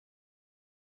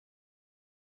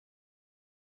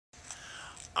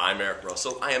I'm Eric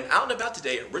Russell. I am out and about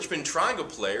today at Richmond Triangle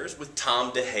Players with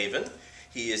Tom DeHaven.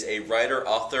 He is a writer,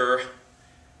 author,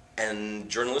 and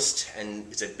journalist,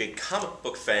 and is a big comic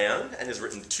book fan, and has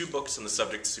written 2 books on the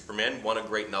subject of Superman. One, a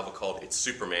great novel called It's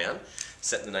Superman,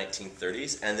 set in the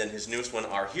 1930s, and then his newest one,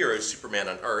 Our Hero, Superman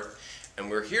on Earth.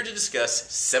 And we're here to discuss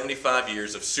 75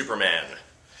 years of Superman.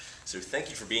 So thank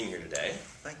you for being here today.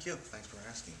 Thank you. Thanks for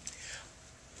asking.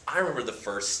 I remember the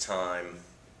first time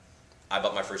I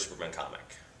bought my first Superman comic.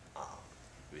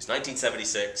 It was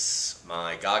 1976.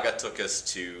 My Gaga took us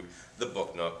to the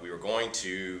Book Nook. We were going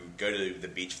to go to the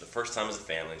beach for the first time as a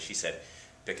family, and she said,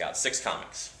 pick out 6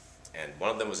 comics. And one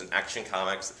of them was an Action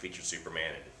Comics that featured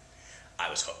Superman, and I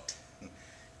was hooked.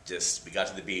 We got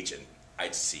to the beach, and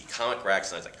I'd see comic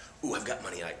racks, and I was like, ooh, I've got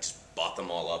money. And I just bought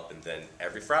them all up, and then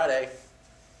every Friday,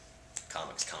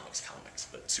 comics, comics, comics.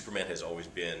 But Superman has always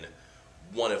been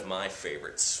one of my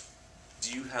favorites.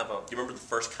 Do you remember the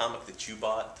first comic that you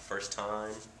bought the first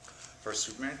time? First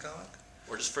Superman comic?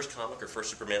 Or just first comic or first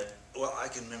Superman? Well, I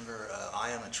can remember I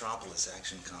Am Metropolis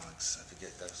Action Comics. I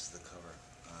forget, that was the cover.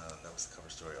 That was the cover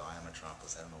story. I Am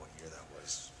Metropolis. I don't know what year that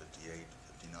was. 58,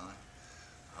 59.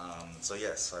 So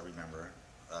yes, I remember.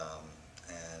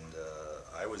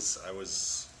 I was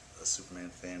a Superman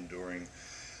fan during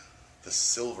the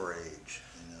Silver Age,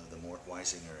 the Mort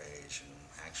Weisinger age, and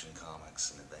Action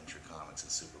Comics and Adventure Comics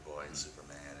and Superboy and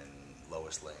Superman and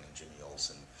Lois Lane and Jimmy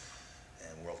Olsen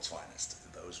and World's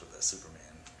Finest. Those were the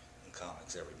Superman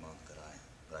comics every month that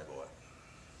I bought.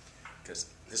 Because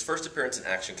his first appearance in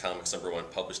Action Comics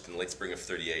 #1, published in the late spring of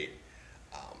 '38,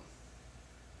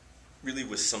 really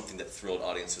was something that thrilled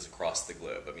audiences across the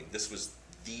globe. I mean, this was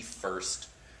the first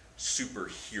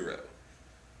superhero.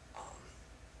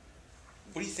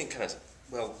 What do you think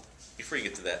well, before you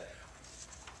get to that,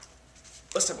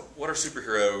 let's talk about what are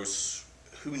superheroes,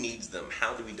 who needs them,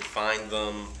 how do we define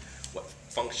them, what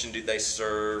function do they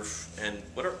serve, and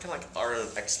what are our own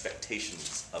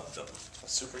expectations of them?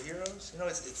 Superheroes?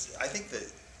 I think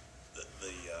that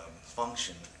the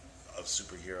function of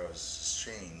superheroes has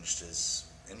changed as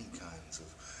any kinds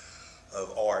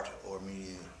of art or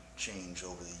media change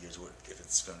over the years, if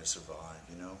it's going to survive,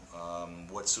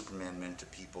 what Superman meant to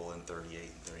people in 38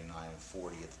 and 39 and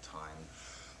 40 at the time,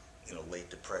 late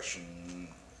Depression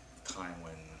time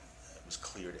when it was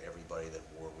clear to everybody that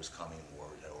war was coming, war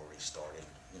had already started,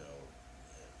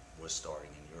 was starting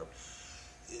in Europe.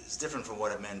 It's different from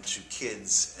what it meant to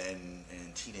kids and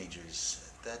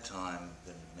teenagers at that time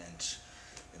than it meant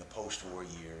in the post-war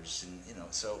years,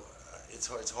 and so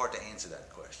it's hard to answer that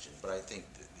question. But I think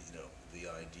that the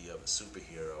idea of a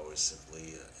superhero is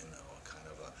simply a kind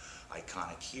of a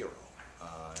iconic hero,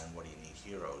 and what do you need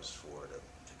heroes for to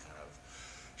kind of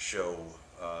show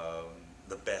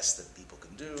the best that people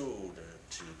can do,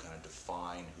 to kind of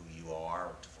define who you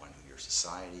are, define who your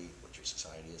society, what your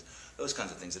society is, those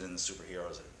kinds of things. And then the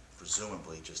superheroes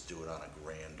presumably just do it on a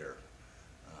grander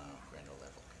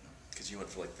level. Because you went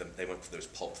for they went for those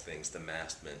pulp things, the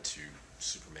Masked Men to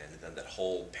Superman, and then that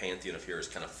whole pantheon of heroes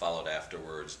kind of followed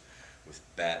afterwards with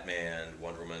Batman,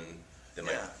 Wonder Woman, then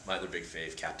my other big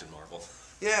fave, Captain Marvel.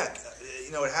 Yeah,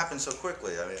 it happened so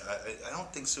quickly. I mean, I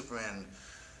don't think Superman.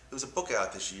 There was a book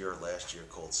out last year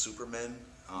called Supermen,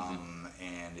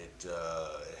 and it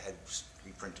had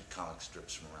reprinted comic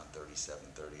strips from around 37,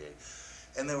 38.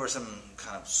 And there were some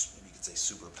kind of, you could say,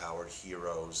 superpowered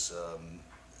heroes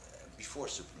before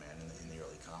Superman in the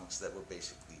early comics that were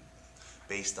basically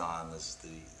based on the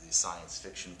science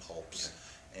fiction pulps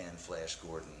and Flash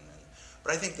Gordon.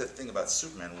 But I think the thing about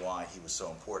Superman, why he was so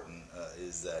important,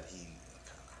 is that he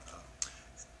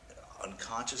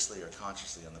unconsciously or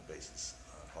consciously, on the basis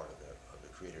part of the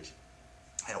creators,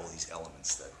 had all these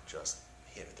elements that just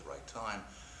hit at the right time.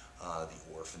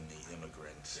 The orphan, the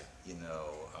immigrant,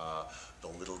 the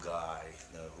little guy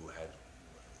who had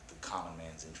the common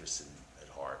man's interests at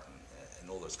heart, and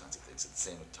all those kinds of things at the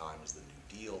same time as the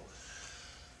New Deal.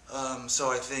 So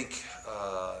I think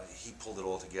he pulled it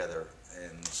all together,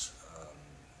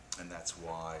 and that's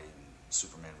why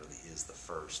Superman really is the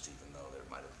first, even though there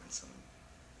might have been some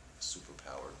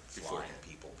superpowered flying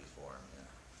people before him. Yeah.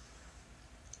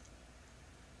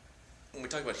 When we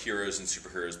talk about heroes and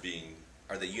superheroes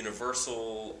are they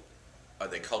universal? Are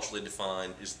they culturally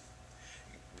defined?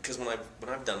 Because when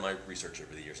I've done my research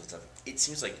over the years and stuff, it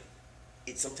seems like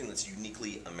it's something that's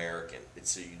uniquely American.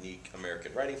 It's a unique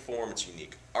American writing form. It's a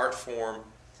unique art form.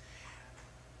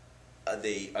 Are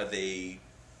they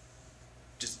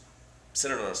just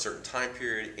centered on a certain time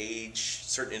period, age,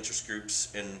 certain interest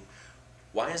groups, and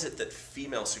why is it that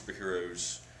female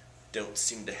superheroes don't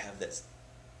seem to have that?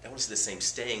 I want to say the same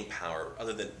staying power,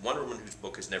 other than Wonder Woman, whose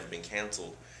book has never been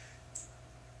canceled.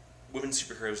 women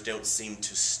superheroes don't seem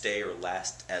to stay or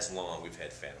last as long. We've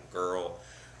had Phantom Girl,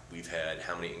 we've had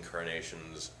how many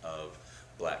incarnations of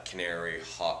Black Canary,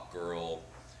 Hawk Girl,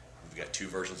 we've got 2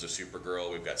 versions of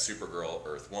Supergirl, we've got Supergirl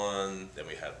Earth 1, then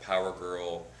we have Power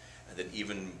Girl, and then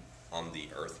even on the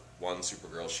Earth 1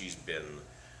 Supergirl, she's been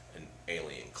an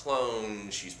alien clone,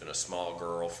 she's been a small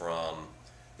girl from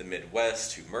the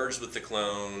Midwest who merged with the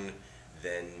clone,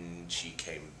 then she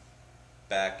came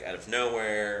back out of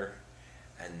nowhere,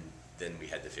 and then we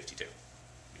had the 52.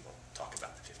 We won't talk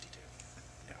about the 52.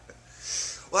 Yeah.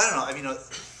 Well, I don't know. I mean,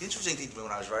 the interesting thing to me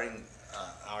when I was writing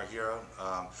Our Hero,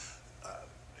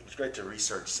 it was great to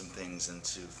research some things and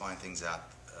to find things out,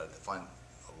 to find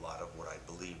a lot of what I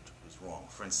believed was wrong.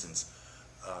 For instance,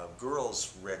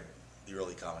 girls read the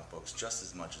early comic books just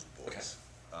as much as boys.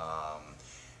 Okay.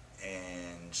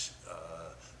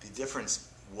 The difference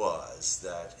was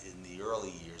that in the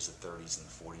early years, the 30s and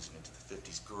the 40s and into the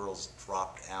 50s, girls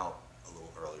dropped out a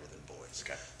little earlier than boys.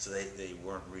 Okay. So they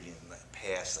weren't reading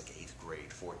past like 8th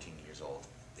grade, 14 years old.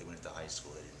 They went into high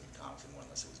school, they didn't read comics anymore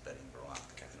unless it was Betty and Veronica.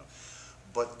 Okay. You know.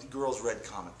 But the girls read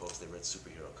comic books, they read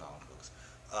superhero comic books.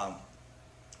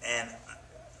 And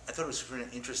I thought it was really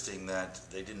interesting that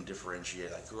they didn't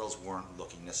differentiate. Like, girls weren't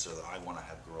looking necessarily, I want to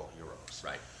have girl heroes.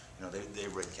 Right. You know, they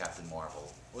read Captain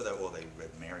Marvel. Well, they read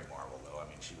Mary Marvel, though. I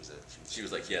mean, she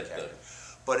was like, yeah.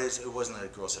 But it wasn't that a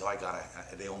girl said,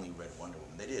 oh, they only read Wonder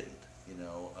Woman. They didn't, you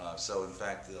know. So, in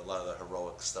fact, a lot of the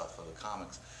heroic stuff of the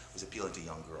comics was appealing to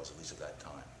young girls, at least at that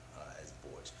time, as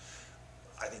boys.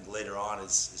 I think later on,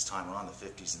 as time went on, the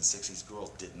 50s and 60s,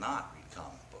 girls did not read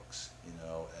comic books, you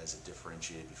know, as it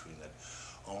differentiated between that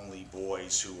only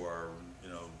boys who are, you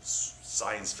know,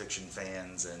 science fiction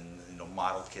fans and, you know,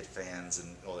 model kit fans,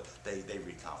 and they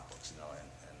read comic books, you know,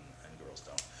 and girls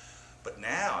don't. But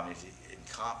now, I mean, in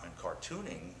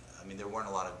cartooning, I mean, there weren't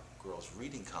a lot of girls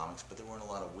reading comics, but there weren't a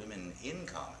lot of women in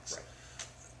comics. Right.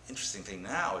 Interesting thing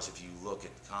now is if you look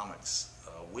at comics,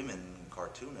 women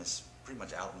cartoonists pretty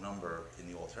much outnumber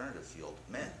in the alternative field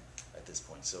men at this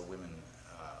point. So women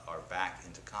are back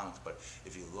into comics, but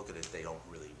if you look at it, they don't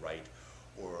really write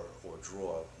or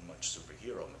draw much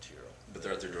superhero material. But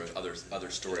they're out there doing other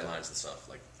storylines and stuff,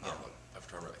 like, I've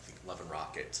talked about, I think, Love and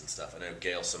Rockets and stuff. I know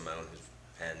Gail Simone has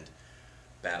penned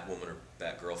Batwoman or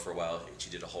Batgirl for a while. She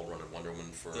did a whole run of Wonder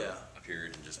Woman for a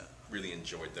period and just really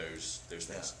enjoyed those things.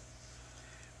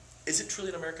 Yeah. Is it truly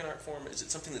an American art form? Is it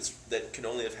something that can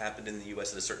only have happened in the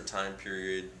U.S. at a certain time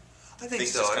period? I think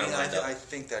so. I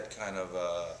think that kind of,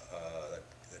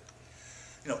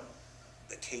 you know,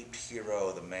 the caped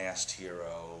hero, the masked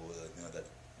hero, you know,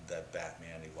 that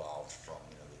Batman evolved from,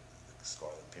 you know, the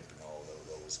Scarlet Pimpernel,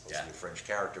 though was supposed to be a French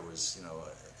character, was, you know,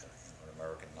 an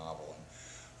American novel.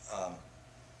 And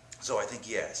so I think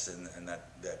yes, and that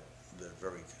the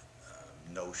very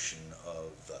notion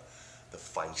of the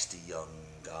feisty young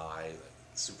guy,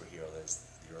 like superhero, that's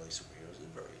the early superheroes, is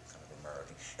very kind of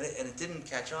American. And it didn't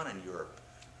catch on in Europe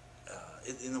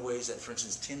in the ways that, for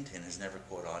instance, Tintin has never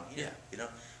caught on here. Yeah. You know.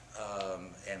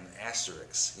 And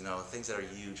Asterix, you know, things that are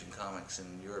huge in comics in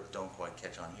Europe don't quite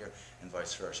catch on here, and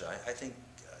vice versa. I think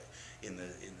in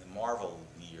the Marvel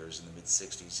years in the mid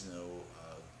 '60s, you know,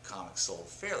 comics sold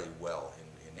fairly well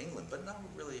in England, but not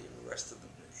really in the rest of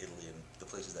Italy and the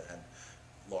places that had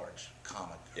large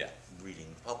comic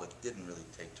reading public didn't really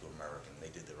take to American. They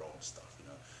did their own stuff, you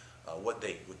know. What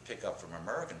they would pick up from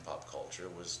American pop culture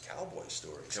was cowboy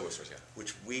stories,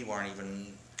 which we weren't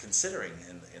even considering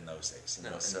in those days. You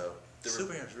know? So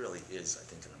superheroes really is, I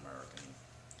think, an American.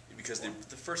 Because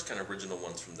the first kind of original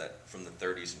ones from the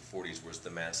 30s and 40s was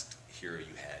the masked hero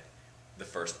you had. The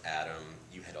first Adam,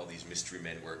 you had all these mystery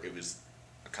men where it was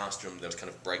a costume that was kind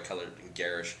of bright colored and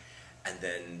garish, and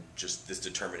then just this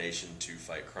determination to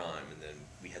fight crime. And then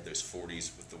we had those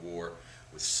 40s with the war,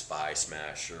 with Spy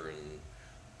Smasher and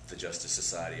the Justice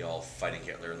Society all fighting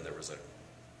Hitler, and there was a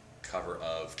cover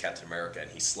of Captain America and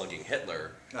he's slugging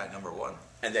Hitler. Right, #1.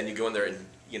 And then you go in there and,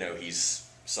 you know, he's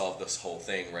solved this whole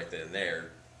thing right then and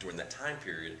there during that time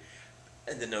period.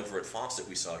 And then over at Fawcett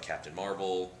we saw Captain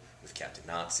Marvel with Captain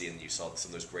Nazi, and you saw some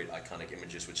of those great iconic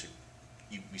images which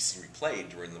we see replayed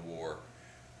during the war.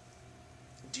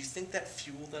 Do you think that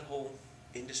fueled that whole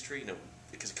industry? You know,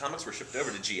 because comics were shipped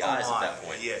over to GIs at that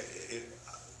point. Yeah,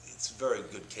 it's a very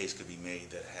good case could be made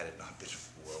that had it not been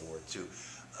for World War II,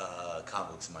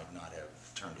 comics might not have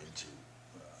turned into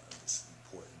this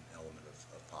important element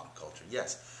of pop culture.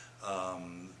 Yes,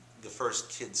 the first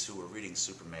kids who were reading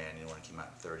Superman, you know, when it came out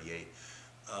in '38,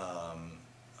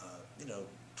 you know,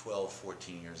 12,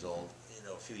 14 years old. You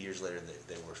know, a few years later,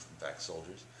 they were in fact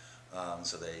soldiers,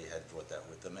 so they had brought that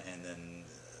with them. And then,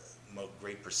 a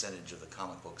great percentage of the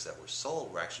comic books that were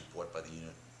sold were actually bought by the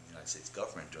United United States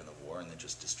government during the war, and they're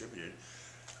just distributed.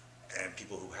 And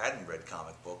people who hadn't read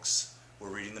comic books were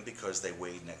reading them because they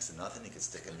weighed next to nothing. You could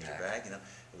stick them in your bag. You know,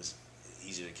 it was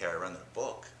easier to carry around than a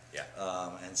book. Yeah.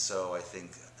 And so I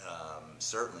think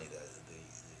certainly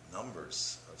the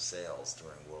numbers of sales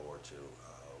during World War II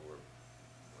were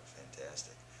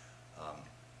fantastic.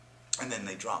 And then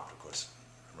they dropped, of course,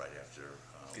 right after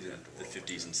the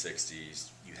 50s and 60s.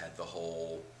 You had the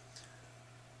whole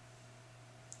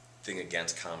thing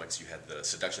against comics. You had the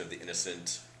seduction of the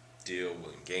innocent deal.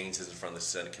 William Gaines is in front of the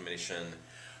Senate Commission.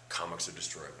 Comics are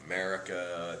destroying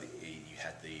America. You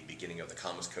had the beginning of the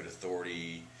Comics Code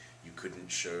Authority. You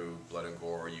couldn't show blood and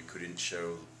gore. You couldn't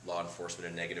show law enforcement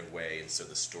in a negative way, and so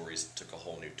the stories took a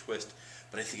whole new twist.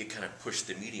 But I think it kind of pushed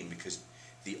the medium because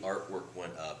the artwork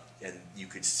went up, and you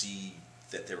could see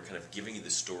that they were kind of giving you the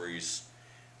stories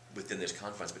within those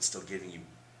confines, but still giving you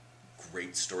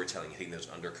great storytelling, hitting those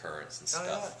undercurrents and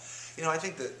stuff. Yeah. You know, I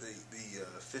think that the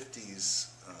 50s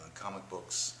comic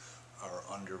books are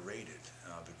underrated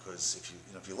because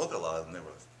if you look at a lot of them,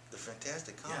 they're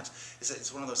fantastic comics. Yeah.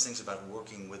 It's one of those things about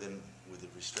working within the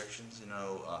restrictions. You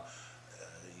know,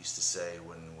 they used to say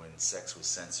when sex was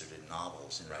censored in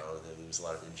novels, you know, there was a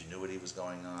lot of ingenuity was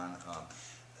going on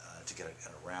to get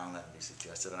around that and be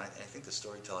suggested. And I think the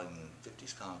storytelling in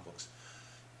 50s comic books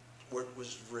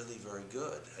was really very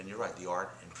good. And you're right, the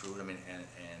art improved. I mean,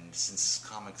 and since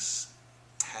comics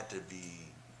had to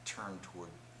be turned toward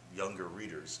younger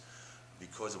readers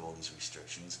because of all these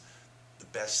restrictions, the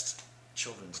best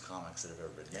children's comics that have ever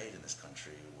been made in this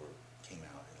country came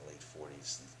out in the late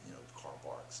 40s. You know, Carl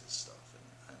Barks' stuff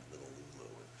and Little Lulu.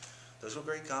 And those were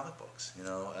great comic books, you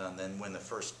know. And then when the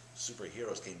first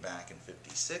superheroes came back in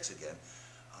 '56 again,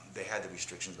 they had the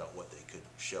restrictions about what they could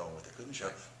show and what they couldn't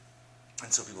show.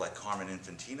 And so people like Carmen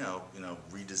Infantino, you know,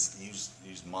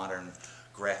 used modern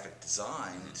graphic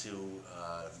design to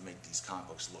make these comic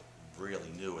books look really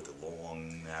new with the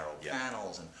long, narrow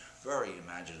panels and very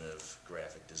imaginative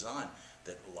graphic design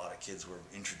that a lot of kids were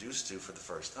introduced to for the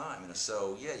first time. And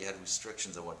so, yeah, you had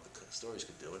restrictions on what the stories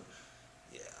could do. And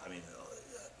yeah, I mean,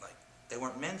 like, they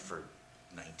weren't meant for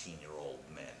 19-year-old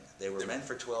men. They were meant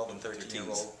for 12 and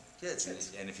 13-year-old kids.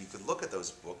 And if you could look at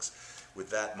those books with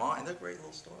that in mind, they're great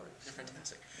little stories. They're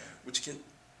fantastic. Yeah.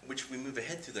 Which we move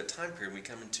ahead through that time period, we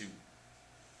come into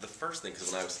the first thing,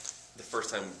 because the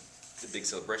first time the big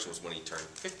celebration was when he turned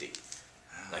 50.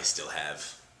 And I still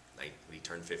have, when he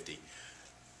turned 50.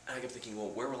 And I kept thinking, well,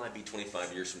 where will I be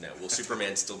 25 years from now? Will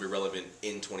Superman still be relevant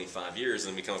in 25 years? And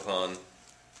then we come upon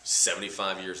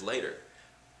 75 years later.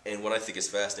 And what I think is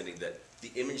fascinating, that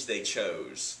the image they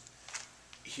chose,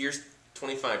 here's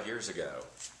 25 years ago,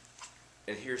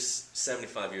 and here's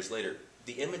 75 years later,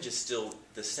 the image is still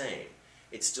the same.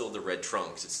 It's still the red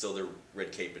trunks, it's still the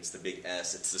red cape, it's the big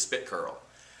S, it's the spit curl.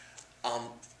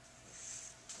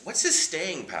 What's his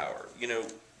staying power? You know,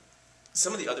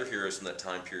 some of the other heroes from that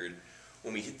time period,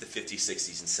 when we hit the 50s,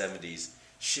 60s, and 70s,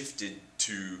 shifted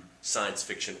to science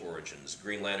fiction origins.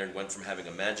 Green Lantern went from having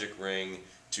a magic ring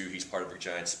to he's part of a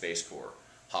giant space corps.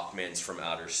 Hawkman's from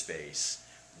outer space.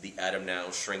 The Atom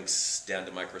now shrinks down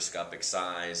to microscopic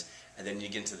size. And then you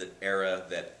get into the era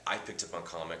that I picked up on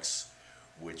comics,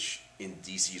 which in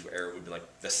DC's era would be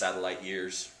like the satellite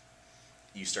years.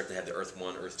 You start to have the Earth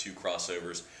 1, Earth 2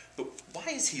 crossovers. But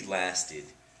why has he lasted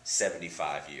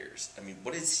 75 years? I mean,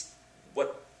 what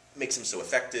makes him so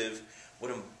effective?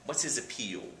 What's his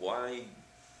appeal? Why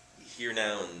here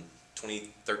now in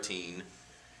 2013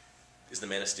 is the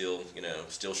Man of Steel, you know,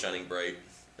 still shining bright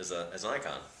as an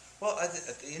icon? Well,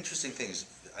 the interesting thing is,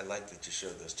 I like that you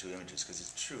showed those two images because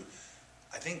it's true.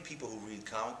 I think people who read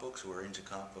comic books, who are into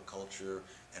comic book culture,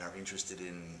 and are interested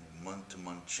in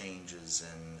month-to-month changes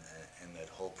and that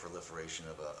whole proliferation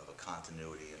of a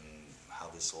continuity and how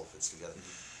this all fits together,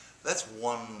 that's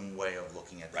one way of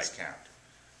looking at this character.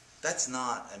 That's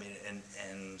not, I mean, and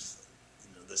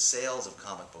you know, the sales of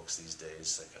comic books these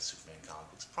days, like a Superman comic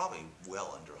book, is probably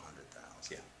well under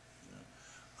 100,000. Yeah. You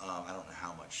know? I don't know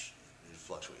how much it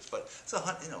fluctuates, but it's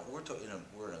you know,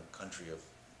 we're in a country of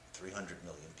 300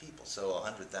 million people, so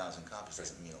 100,000 copies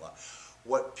doesn't mean a lot.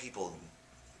 What people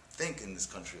think in this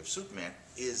country of Superman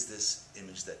is this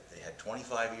image that they had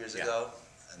 25 years ago,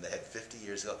 and they had 50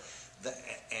 years ago,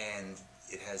 and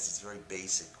it has these very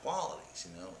basic qualities,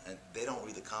 you know, and they don't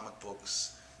read the comic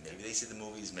books, maybe they see the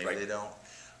movies, maybe they don't,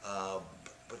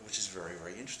 but which is very,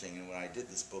 very interesting. And when I did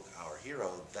this book, Our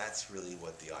Hero, that's really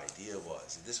what the idea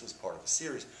was. This was part of a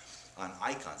series on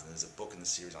icons, and there's a book in the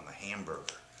series on the hamburger,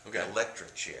 the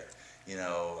electric chair, you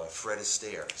know, Fred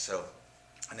Astaire. So,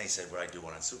 and they said, "What I do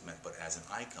one on Superman, but as an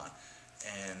icon,"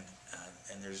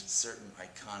 and there's certain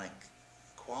iconic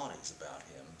qualities about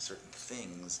him, certain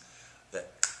things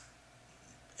that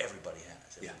everybody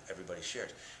has, everybody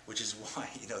shares, which is why,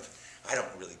 I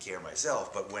don't really care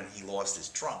myself, but when he lost his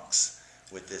trunks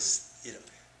with this,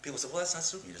 people say, well, that's not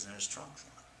Superman, he doesn't have his trunks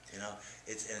on,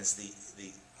 it's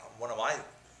the one of my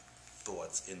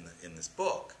thoughts in this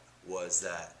book was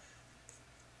that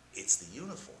it's the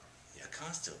uniform, the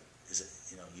costume.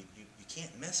 You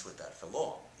can't mess with that for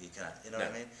long. You cannot, what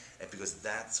I mean? And because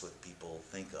that's what people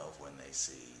think of when they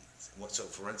see. So,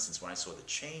 for instance, when I saw the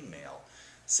chainmail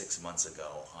 6 months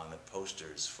ago on the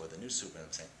posters for the new Superman,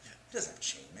 I'm saying, he doesn't have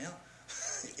chainmail.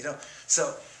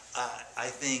 So I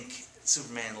think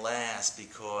Superman lasts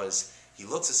because he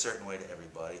looks a certain way to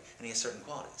everybody, and he has certain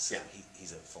qualities. Yeah.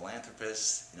 He's a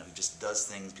philanthropist. He just does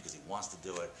things because he wants to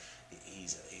do it.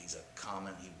 He's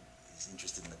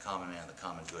interested in the common man, the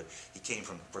common good. He came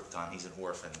from Krypton. He's an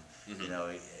orphan.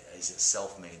 Mm-hmm. He's a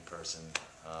self-made person,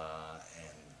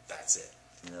 and that's it.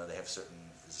 There's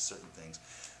certain things,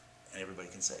 and everybody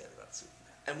can say it about Superman.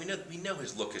 And we know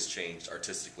his look has changed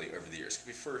artistically over the years.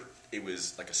 Before, it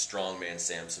was like a strongman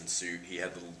Samson suit. He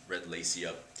had the red lacy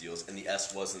up deals, and the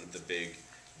S wasn't the big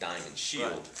diamond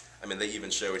shield. Right. I mean, they even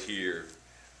show it here.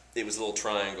 It was a little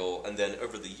triangle, and then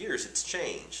over the years, it's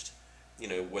changed.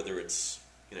 Whether it's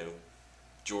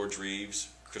George Reeves,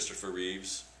 Christopher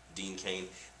Reeves, Dean Cain.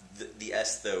 The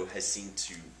S, though, has seemed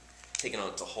to taken on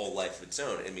its a whole life of its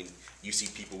own. I mean, you see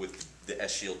people with the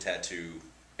S shield tattoo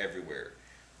everywhere.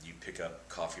 You pick up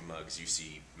coffee mugs, you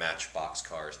see Matchbox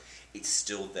cars. It's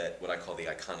still that, what I call the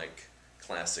iconic,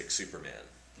 classic Superman,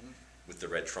 with the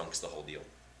red trunks, the whole deal.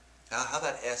 How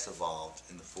that S evolved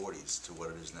in the 40s to what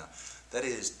it is now, that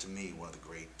is, to me, one of the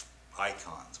great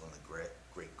icons, one of the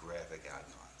great graphic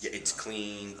icons. Yeah, it's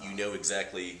clean. You know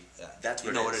exactly. Yeah. That's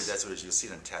what it is. That's what it is. You'll see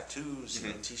it on tattoos,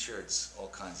 T-shirts, all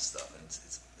kinds of stuff, and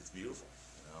it's beautiful.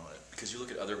 Because you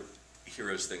look at other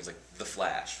heroes, things like the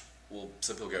Flash. Well,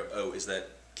 some people go, "Oh, is that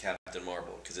Captain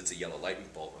Marvel?" Because it's a yellow lightning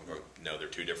bolt. I'm going, no, they're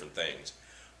two different things.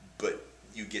 But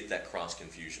you get that cross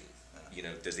confusion. Yeah.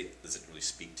 Does it really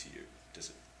speak to you? Does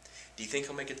it? Do you think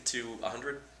he'll make it to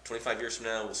 100, 25 years from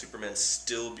now? Will Superman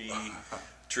still be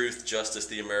truth, justice,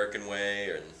 the American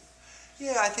way?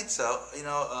 Yeah, I think so.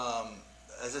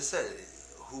 As I said,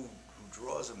 who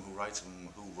draws him, who writes him,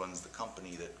 who runs the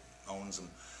company that owns him,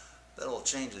 that all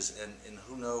changes. And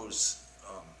who knows,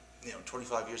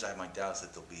 25 years, I have my doubts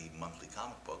that there'll be monthly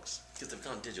comic books. Because they've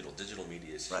gone digital. Digital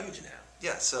media is huge now.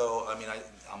 Yeah, so,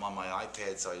 I'm on my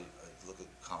iPad, so I look at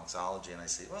Comixology and I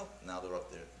say, well, now they're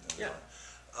up there. Yeah.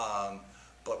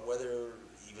 But whether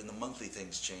even the monthly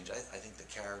things change, I think the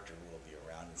character will be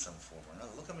around in some form or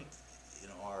another. Look how many,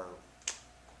 our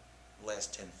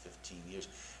last 10, 15 years,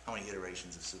 how many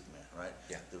iterations of Superman, right?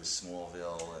 Yeah. There was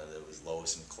Smallville, there was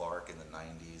Lois and Clark in the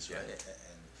 90s, right?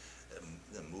 And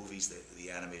the movies, the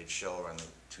animated show around the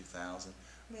 2000.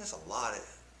 There's a lot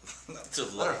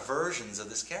of versions of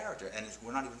this character, and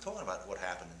we're not even talking about what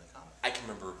happened in the comic. I can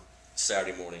remember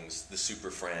Saturday mornings, the Super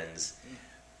Friends,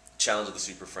 Challenge of the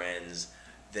Super Friends,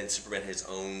 then Superman had his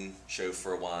own show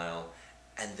for a while,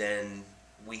 and then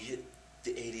we hit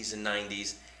the 80s and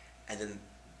 90s, and then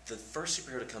the first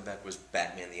superhero to come back was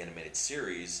Batman the Animated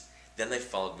Series. Then they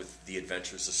followed with The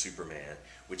Adventures of Superman,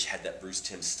 which had that Bruce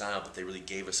Timm style, but they really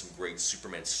gave us some great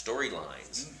Superman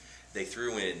storylines. They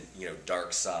threw in,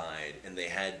 Darkseid, and they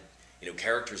had,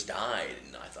 characters died,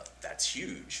 and I thought, that's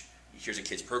huge. Here's a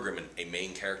kid's program, and a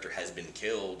main character has been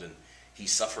killed, and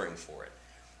he's suffering for it.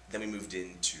 Then we moved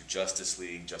into Justice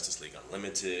League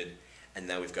Unlimited, and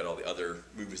now we've got all the other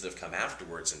movies that have come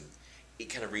afterwards, and it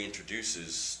kind of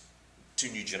reintroduces two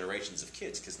new generations of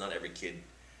kids, because not every kid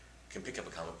can pick up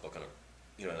a comic book on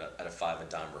at a 5 and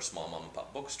dime or a small mom and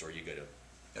pop bookstore. You go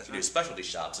to specialty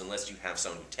shops. Unless you have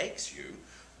someone who takes you,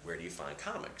 where do you find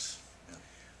comics? Yeah.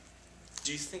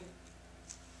 Do you think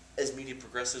as media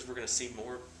progresses, we're going to see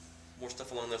more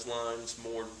stuff along those lines,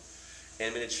 more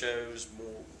animated shows, more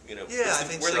Yeah, I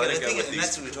think so. Where are they going to go with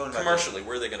these commercially?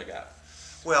 Where are they going to go?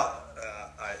 Well,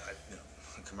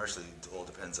 commercially, it all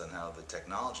depends on how the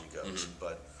technology goes.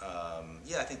 But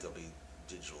I think there'll be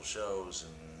digital shows,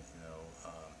 and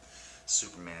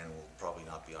Superman will probably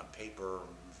not be on paper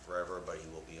forever, but he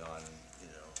will be on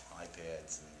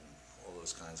iPads and all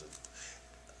those kinds of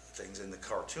things. And the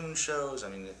cartoon shows,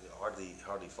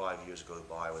 hardly 5 years go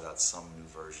by without some new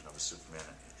version of a Superman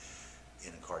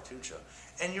in a cartoon show.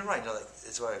 And you're right.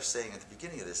 That's what I was saying at the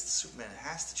beginning of this. Superman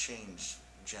has to change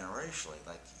generationally.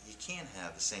 You can't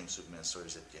have the same Superman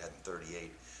stories that you had in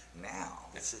 '38 now.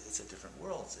 It's a different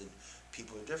world.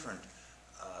 People are different.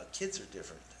 Kids are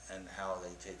different, and how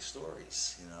they take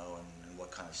stories, and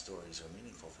what kind of stories are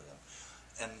meaningful for them.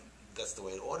 And that's the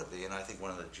way it ought to be. And I think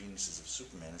one of the geniuses of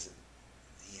Superman is that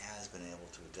he has been able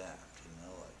to adapt,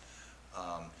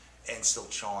 and still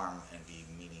charm and be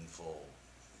meaningful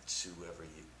to every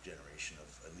generation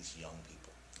of at least young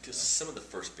people. Because some of the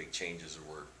first big changes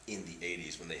were in the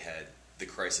 80s when they had the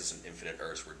Crisis on Infinite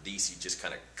Earths, where DC just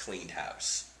kind of cleaned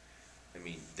house. I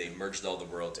mean, they merged all the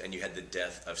worlds, and you had the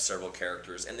death of several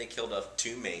characters, and they killed off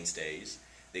two mainstays.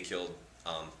 They killed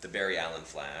the Barry Allen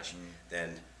Flash.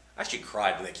 Then I actually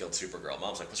cried when they killed Supergirl.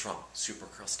 Mom's like, "What's wrong?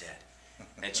 Supergirl's dead."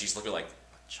 And she's looking like,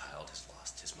 "A child has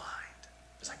lost his mind."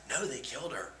 It's like, "No, they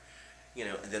killed her."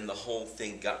 And then the whole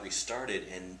thing got restarted,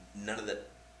 and none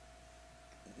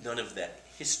of that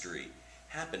history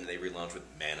happened. They relaunched with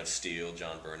Man of Steel,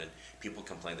 John Byrne, and people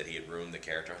complained that he had ruined the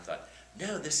character. I thought,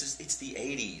 no, it's the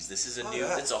 80s. This is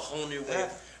it's a whole new way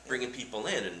of bringing people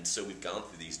in. And so we've gone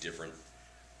through these different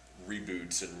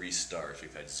reboots and restarts.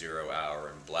 We've had 0 Hour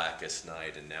and Blackest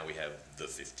Night, and now we have The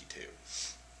 52.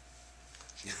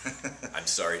 I'm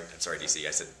sorry, DC.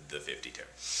 I said The 52.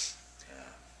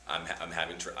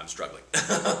 I'm struggling.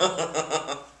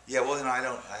 Yeah, well,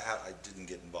 I didn't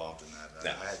get involved in that.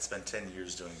 No. I had spent 10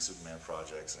 years doing Superman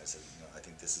projects, and I said, I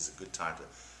think this is a good time to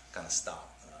kind of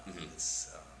stop. And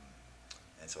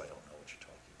so I don't know what you're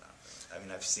talking about. I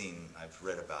mean, I've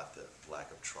read about the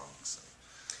lack of trunks and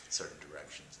certain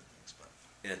directions and things, but.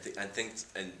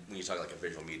 And when you talk like a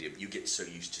visual medium, you get so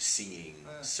used to seeing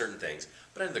certain things,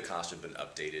 but I know the costume has been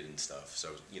updated and stuff, so,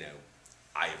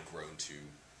 I have grown to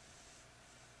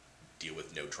deal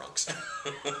with no trunks.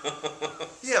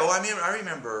 Yeah, well, I mean, I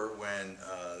remember when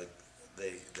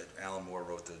that Alan Moore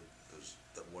wrote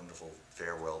that wonderful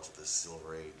Farewell to the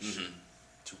Silver Age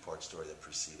two-part story that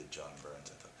preceded John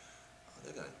Byrne's. I thought,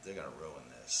 they're gonna ruin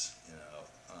this.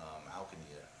 How can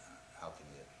you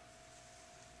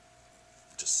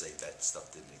just say that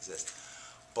stuff didn't exist?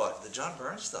 But the John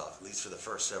Byrne stuff, at least for the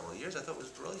first several years, I thought was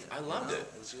brilliant. I loved it.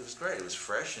 It was great. It was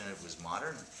fresh and it was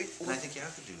modern. And I think you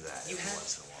have to do that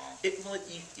once in a while.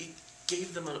 It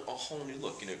gave them a whole new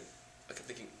look. Like I'm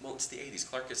thinking, well, it's the 80s.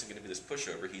 Clark isn't going to be this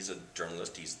pushover. He's a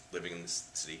journalist. He's living in this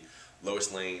city.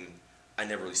 Lois Lane, I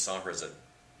never really saw her as a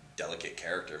delicate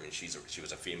character. I mean, she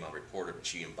was a female reporter, but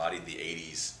she embodied the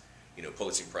 80s,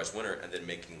 Pulitzer Prize winner, and then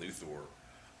making Luthor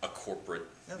a corporate,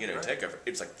 takeover.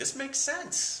 It was like, this makes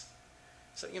sense.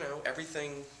 So,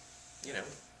 everything,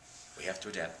 we have to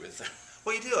adapt with.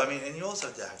 Well, you do. I mean, and you also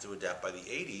have to adapt. By the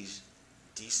 80s,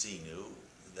 DC knew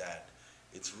that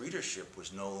its readership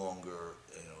was no longer,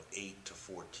 8 to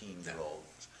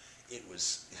 14-year-olds. It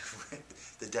was,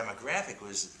 the demographic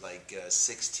was like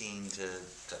 16 to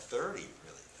 30, really.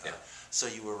 Yeah. So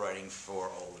you were writing for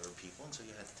older people, and so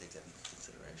you had to take that into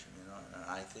consideration, and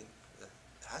I think it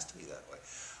has to be that way.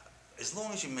 As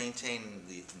long as you maintain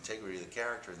the integrity of the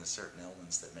character and the certain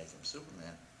elements that make him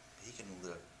Superman, he can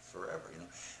live forever,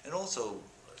 And also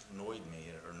annoys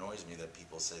me that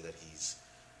people say that he's,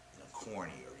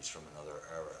 corny or he's from another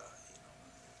era,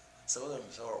 So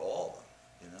are all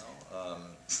of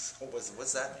them, So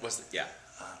what's that mean?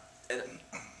 And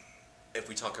if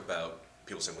we talk about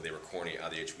people saying when they were corny out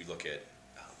of the age, we look at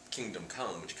Kingdom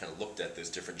Come, which kind of looked at those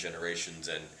different generations,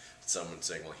 and someone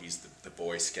saying, well, he's the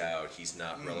Boy Scout, he's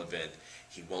not relevant,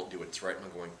 he won't do what's right. And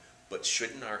I'm going, but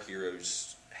shouldn't our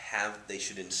heroes they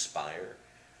should inspire,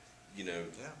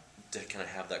 to kind of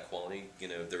have that quality?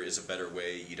 There is a better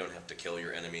way. You don't have to kill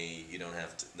your enemy. You don't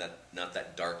have to, not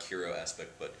that dark hero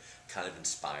aspect, but kind of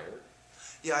inspire.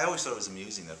 Yeah, I always thought it was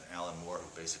amusing that Alan Moore,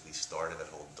 who basically started that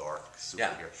whole dark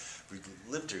superhero,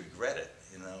 lived to regret it,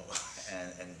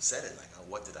 and said it like, oh,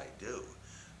 what did I do?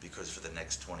 Because for the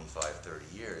next 25,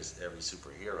 30 years, every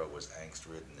superhero was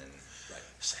angst-ridden and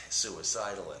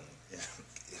suicidal and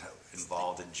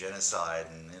involved in genocide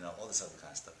and all this other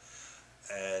kind of stuff.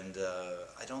 And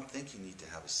I don't think you need to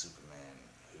have a Superman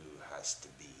who has to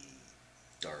be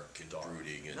dark and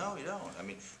brooding. No, you don't. I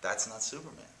mean, that's not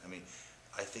Superman. I mean,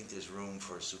 I think there's room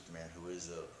for a Superman who is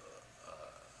a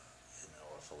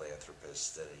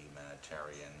philanthropist and a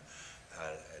humanitarian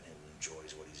and who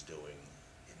enjoys what he's doing.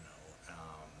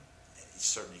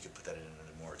 Certainly, you could put that in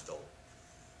a more adult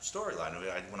storyline.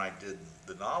 When I did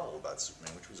the novel about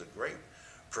Superman, which was a great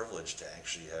privilege to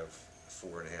actually have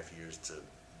 4.5 years to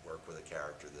work with a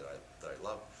character that I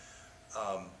love.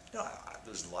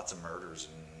 There's lots of murders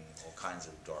and all kinds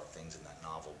of dark things in that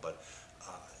novel, but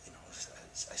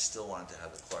I still wanted to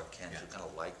have the Clark Kent who kind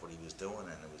of liked what he was doing,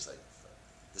 and it was like,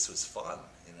 this was fun,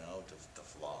 to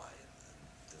fly.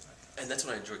 And that's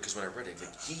what I enjoyed, because when I read it,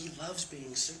 he loves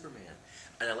being Superman.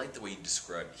 And I like the way you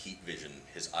described heat vision.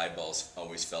 His eyeballs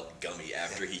always felt gummy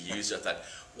after he used it. I thought,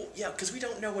 well, yeah, because we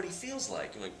don't know what he feels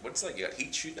like. I'm like, what's like? You got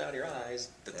heat shooting out of your eyes.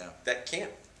 That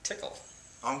can't tickle.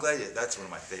 I'm glad that's one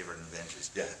of my favorite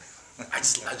adventures. Yeah. I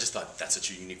just thought that's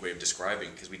such a unique way of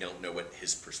describing, because we don't know what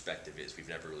his perspective is. We've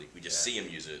never really, we just see him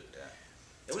use it. Yeah.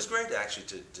 It was great actually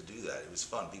to do that. It was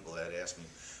fun. People had asked me,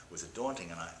 was it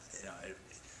daunting? And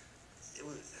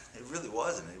it really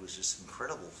wasn't. It was just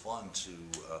incredible fun to,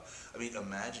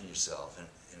 imagine yourself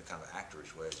in a kind of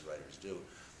actorish way, as writers do.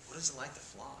 What is it like to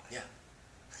fly?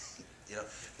 Yeah.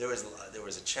 There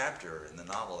was a chapter in the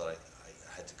novel that I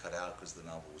had to cut out because the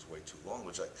novel was way too long,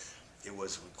 it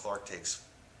was when Clark takes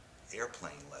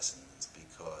airplane lessons,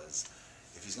 because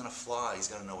if he's going to fly, he's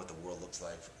got to know what the world looks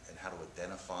like and how to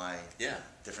identify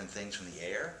different things from the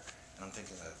air. And I'm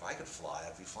thinking, if I could fly,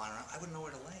 I'd be flying around. I wouldn't know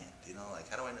where to land.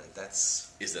 How do I know?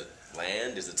 Is it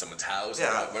land? Is it someone's house?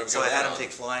 Yeah. So I had him take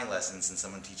flying lessons, and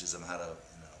someone teaches him how to,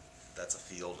 that's a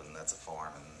field and that's a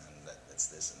farm and that's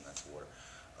this and that's water.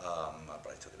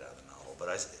 But I took it out of the novel. But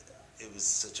it was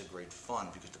such a great fun,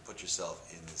 because to put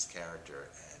yourself in this character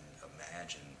and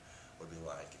imagine what it'd be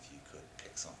like if you could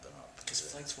pick something up. Because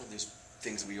flight's one of those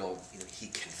things we all, he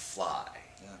can fly.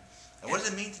 Yeah. And what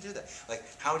does it mean to do that? Like,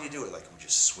 how would you do it? Like, would you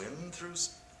swim through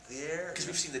the air? Because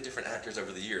we've seen the different actors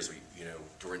over the years.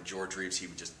 During George Reeves, he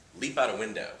would just leap out a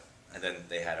window, and then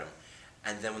they had him.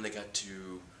 And then when they got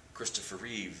to Christopher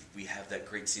Reeve, we have that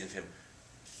great scene of him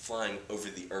flying over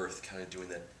the earth, kind of doing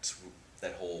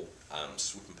that whole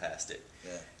swooping past it.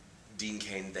 Yeah. Dean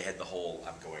Cain, they had the whole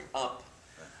I'm going up.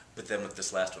 Yeah. But then with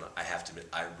this last one, I have to admit,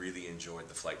 I really enjoyed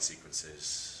the flight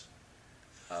sequences.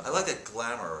 I like that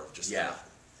glamour of just your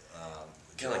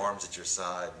arms at your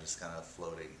side and just kind of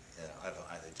floating. Yeah,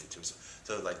 I did too.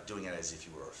 So like doing it as if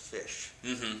you were a fish.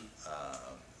 Mm-hmm.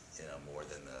 More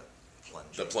than the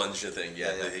plunge. The plunger thing,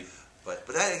 yeah. But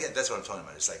that, again, that's what I'm talking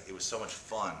about. It's like it was so much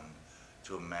fun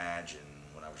to imagine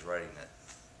when I was writing it.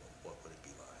 What would it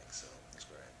be like? So it's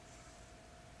great.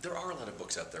 There are a lot of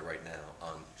books out there right now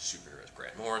on superheroes.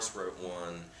 Grant Morris wrote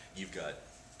one. You've got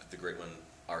the great one,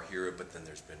 Our Hero. But then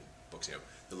there's been books,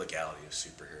 The Legality of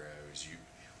Superheroes.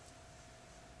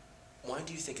 Why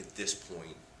do you think at this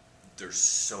point there's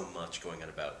so much going on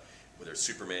about whether it's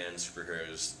Superman,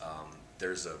 superheroes?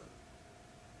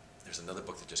 There's another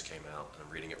book that just came out, and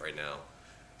I'm reading it right now.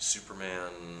 Superman,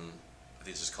 I think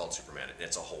it's just called Superman, and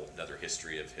it's a whole other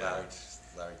history of him.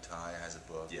 Larry Ty has a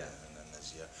book. Yeah. And then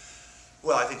there's,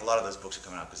 Well, I think a lot of those books are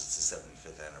coming out because it's the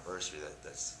 75th anniversary.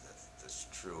 That's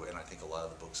true. And I think a lot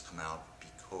of the books come out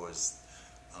because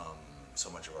so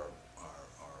much of our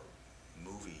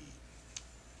movie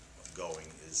going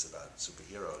is about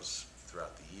superheroes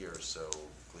throughout the year. So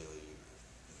clearly,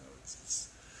 it's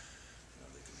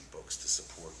there can be books to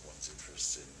support one's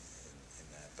interest in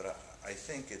that. But I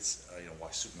think it's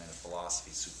why Superman in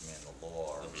philosophy, Superman in the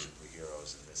law, or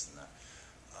superheroes and this and that.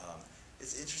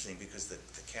 It's interesting because the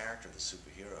character of the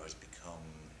superhero has become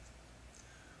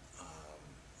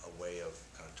a way of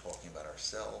kind of talking about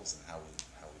ourselves and how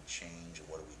we change and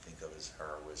what do we think of as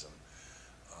heroism,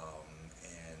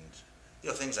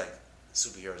 and things like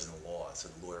superheroes in the law. So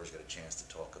the lawyers get a chance to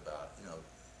talk about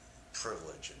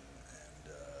privilege and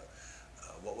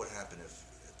what would happen if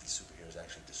these superheroes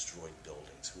actually destroyed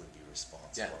buildings? Who would be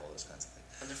responsible? Yeah. All those kinds of things.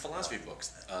 And they're philosophy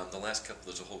books. The last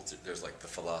couple, there's like the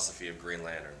philosophy of Green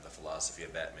Lantern, the philosophy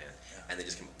of Batman, and they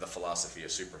just come the philosophy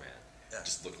of Superman. Yeah.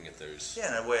 Just looking at those.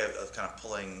 Yeah, in a way of kind of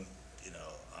pulling,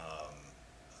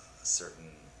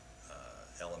 certain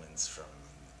elements from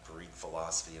Greek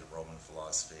philosophy and Roman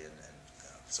philosophy, and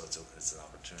so it's an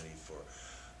opportunity for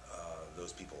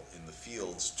those people in the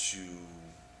fields to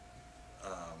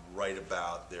write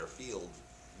about their field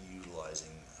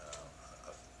utilizing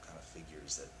kind of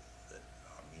figures that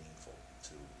are meaningful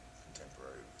to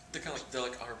contemporary. They're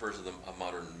like our version of a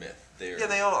modern myth. They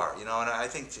are, and I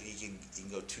think you can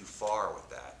go too far with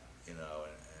that, and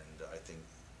I think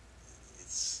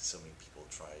it's so many people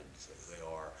try to say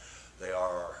they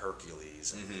are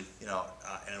Hercules, and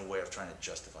in a way of trying to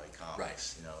justify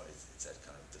comics. Right. It's that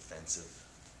kind of defensive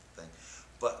thing.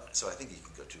 But so I think you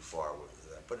can go too far with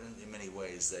that. But in many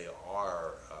ways, they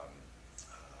are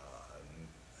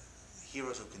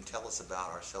heroes who can tell us about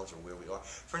ourselves or where we are.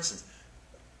 For instance,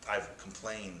 I've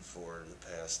complained for the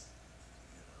past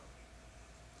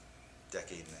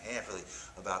decade and a half, really,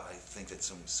 about I think that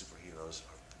some superheroes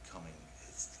are becoming.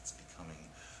 It's becoming.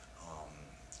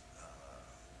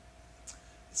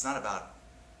 It's not about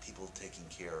people taking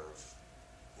care of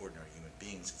ordinary human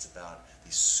beings. It's about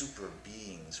these super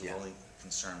beings who are only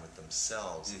concerned with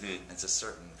themselves. Mm-hmm. And it's a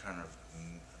certain kind of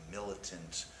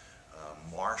militant,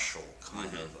 martial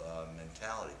kind of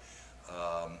mentality,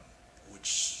 which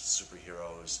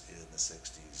superheroes in the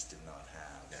 60s did not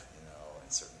have. Yeah.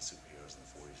 And certain superheroes in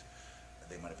the 40s.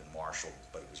 they might have been marshaled,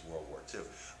 but it was World War II.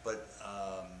 But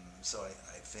so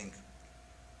I think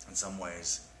in some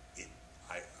ways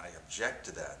I object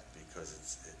to that because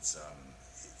it's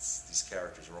these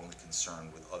characters are only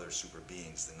concerned with other super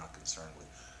beings. They're not concerned with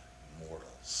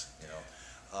mortals, you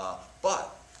know.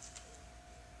 But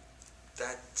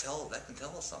that can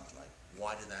tell us something, like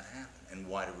why did that happen, and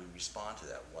why do we respond to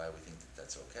that? Why do we think that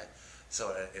that's okay?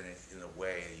 So in a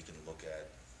way, you can look at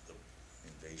the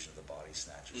invasion of the body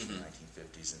snatchers in the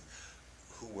 1950s, and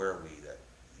who were we?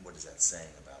 What is that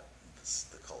saying about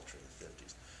the culture of the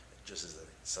 50s? Just as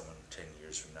someone 10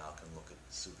 years from now can look at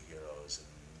superheroes and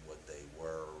what they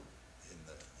were in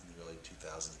the early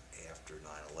 2000s after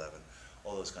 9/11,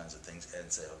 all those kinds of things, and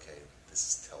say, okay,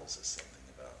 this tells us something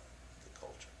about the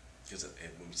culture. Because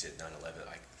when we said 9/11,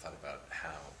 I thought about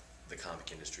how the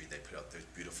comic industry, they put out those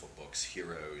beautiful books,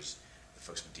 Heroes. The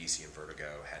folks from DC and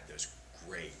Vertigo had those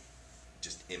great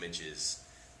just images,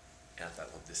 and I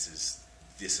thought, well, this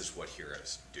is what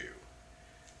heroes do.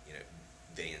 You know,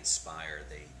 they inspire,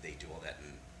 they do all that,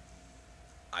 and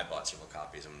I bought several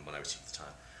copies, and when I was at the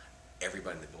time,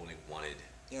 everybody in the building wanted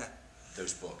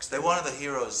those books. They wanted the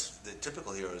heroes, the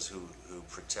typical heroes who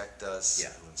protect us,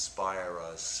 who inspire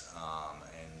us,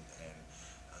 and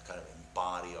kind of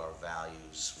embody our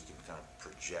values. We can kind of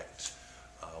project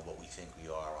what we think we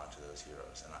are onto those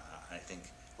heroes. And I think,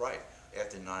 right,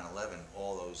 after 9/11,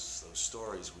 all those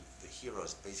stories, the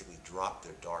heroes basically dropped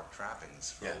their dark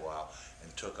trappings for a while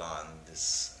and took on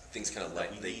this... Things kind of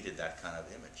like... We needed that kind of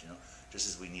image, you know, just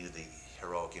as we needed the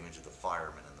heroic image of the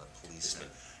firemen and the policemen,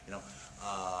 you know.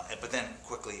 But then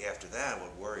quickly after that,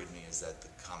 what worried me is that the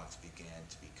comics began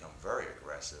to become very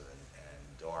aggressive and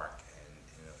dark and,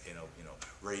 you know,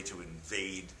 ready to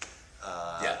invade,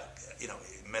 you know,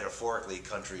 metaphorically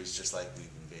countries just like we've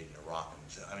invaded Iraq.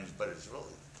 I mean, but it's really...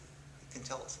 It can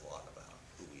tell us a lot about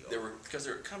who we are. Because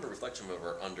they're kind of a reflection of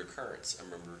our undercurrents. I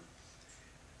remember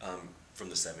from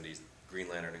the 70s, Green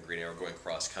Lantern and Green Arrow going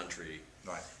cross country.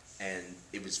 Right. And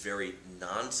it was very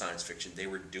non-science fiction. They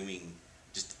were doing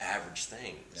just average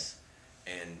things.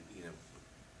 Yeah. And, you know,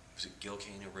 was it Gil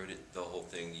Kane who wrote it? The whole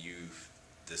thing,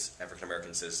 this African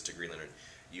American says to Green Lantern,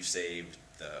 you saved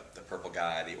the purple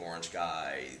guy, the orange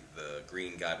guy, the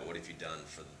green guy, but what have you done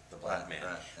for the black man?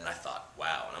 Right, yeah. And I thought,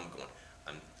 wow, and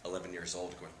I'm 11 years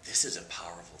old going, this is a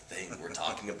powerful thing we're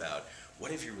talking about. What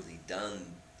have you really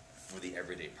done for the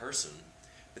everyday person?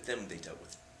 But then they dealt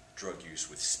with drug use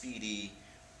with Speedy,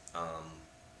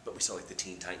 but we saw like the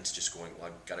Teen Titans just going, well,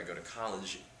 I've got to go to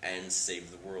college and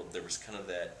save the world. There was kind of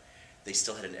that, they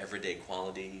still had an everyday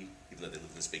quality, even though they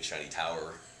lived in this big shiny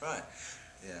tower. Right,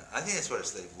 yeah. I think that's what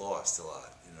they've lost a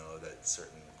lot, you know, that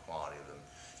certain quality of them.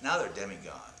 Now they're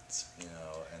demigods, you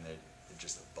know, and they're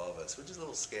just above us, which is a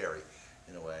little scary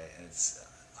in a way, and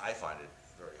I find it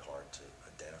very hard to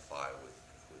identify with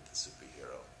the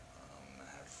superhero. I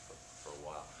have for a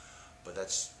while, but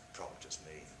that's probably just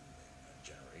me, a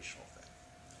generational thing.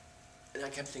 And I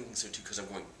kept thinking so too, because I'm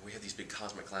going, we have these big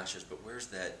cosmic clashes, but where's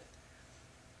that?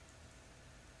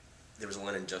 There was a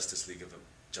line in Justice League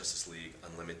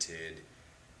Unlimited,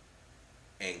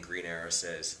 and Green Arrow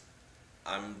says,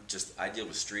 I deal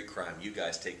with street crime, you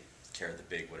guys take care of the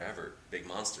big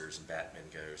monsters, and Batman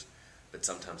goes, but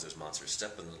sometimes those monsters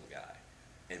step on the little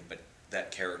guy. But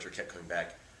that character kept coming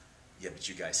back, yeah, but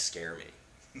you guys scare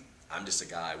me. I'm just a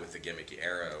guy with a gimmicky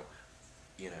arrow,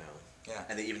 you know. Yeah.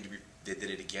 And they did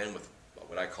it again with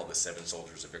what I call the Seven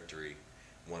Soldiers of Victory,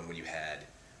 one when you had,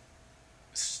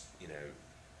 you know,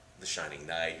 the Shining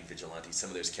Knight, Vigilante, some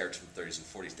of those characters from the 30s and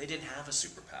 40s, they didn't have a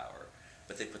superpower,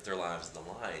 but they put their lives on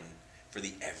the line for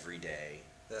the everyday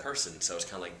person. So it's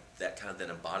kind of like that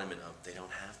embodiment of they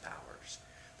don't have powers,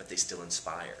 but they still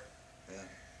inspire. Yeah.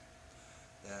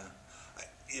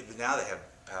 Yeah. But now they have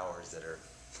powers that are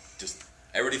just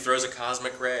everybody throws a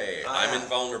cosmic ray. I'm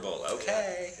invulnerable.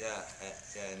 Okay. Yeah.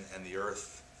 And the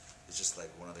Earth is just like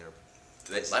one of their.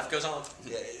 Life goes on.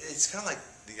 Yeah. It's kind of like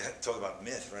you talk about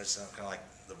myth, right? It's kind of like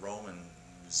the Roman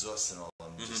Zeus and all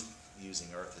of them just using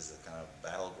Earth as a kind of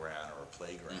battleground or a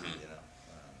playground, you know.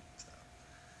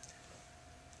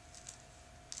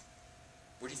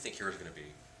 Where do you think Hero's going to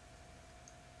be?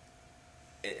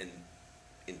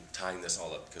 In tying this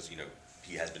all up, because, you know,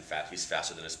 he has been fast. He's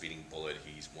faster than a speeding bullet.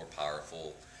 He's more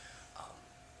powerful.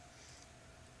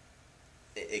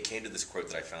 It came to this quote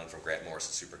that I found from Grant Morris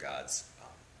at Super Gods.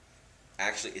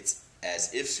 Actually, it's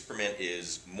as if Superman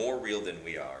is more real than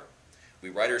we are. We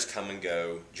writers come and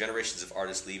go. Generations of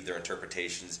artists leave their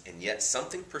interpretations, and yet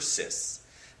something persists.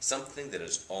 Something that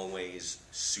is always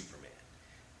Superman.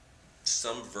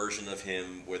 Some version of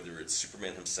him, whether it's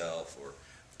Superman himself or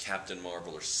Captain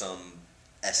Marvel or some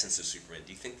essence of Superman.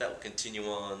 Do you think that will continue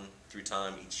on through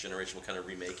time? Each generation will kind of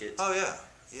remake it? Oh yeah,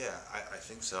 yeah, I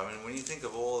think so. I mean, when you think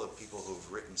of all the people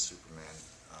who've written Superman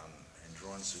and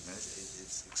drawn Superman,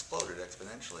 it's exploded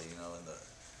exponentially. You know,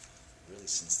 really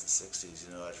since the '60s.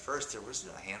 You know, at first there was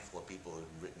a handful of people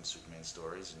who'd written Superman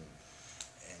stories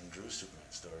and drew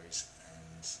Superman stories,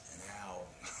 and now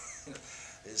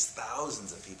there's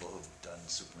thousands of people who've done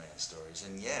Superman stories,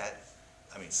 and yet,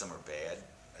 I mean, some are bad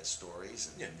as stories,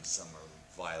 and some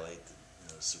violate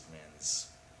Superman's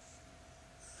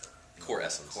core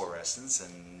essence,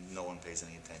 and no one pays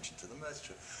any attention to them. That's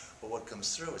true. But what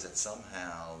comes through is that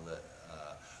somehow,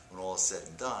 when all is said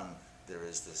and done, there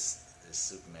is this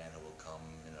Superman who will come.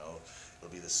 You know,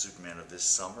 it'll be the Superman of this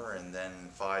summer, and then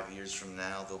 5 years from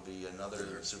now there'll be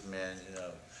another Superman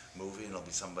movie, and it'll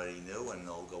be somebody new, and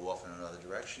they'll go off in another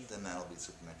direction. Then that'll be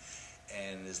Superman.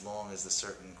 And as long as the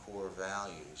certain core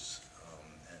values,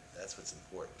 and that's what's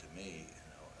important to me.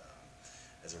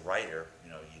 As a writer,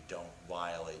 you don't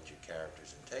violate your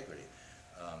character's integrity,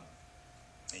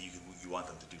 and you want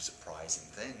them to do surprising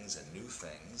things and new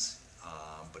things,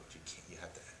 but they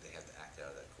have to act out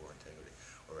of that core integrity,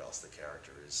 or else the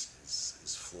character is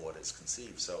flawed as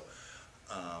conceived. So,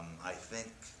 I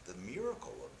think the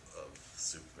miracle of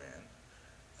Superman,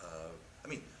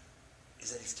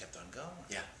 is that he's kept on going.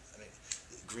 Yeah.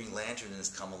 Green Lantern has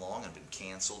come along and been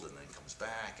canceled, and then comes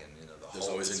back, and the There's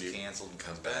Hulk always a is new canceled and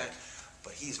comes back.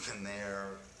 But he's been there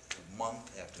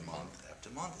month after month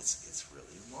after month. It's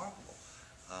really remarkable,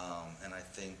 and I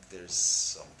think there's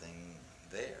something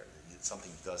there.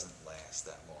 Something doesn't last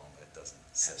that long. It doesn't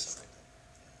say something.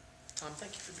 Yeah. Tom,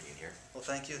 thank you for being here. Well,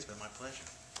 thank you. It's been my pleasure.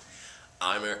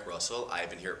 I'm Eric Russell.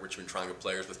 I've been here at Richmond Triangle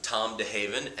Players with Tom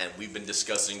DeHaven, and we've been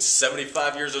discussing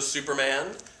 75 years of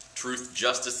Superman, truth,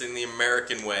 justice in the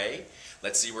American way.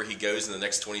 Let's see where he goes in the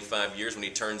next 25 years when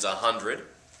he turns 100.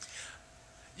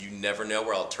 You never know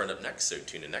where I'll turn up next, so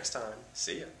tune in next time.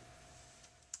 See ya.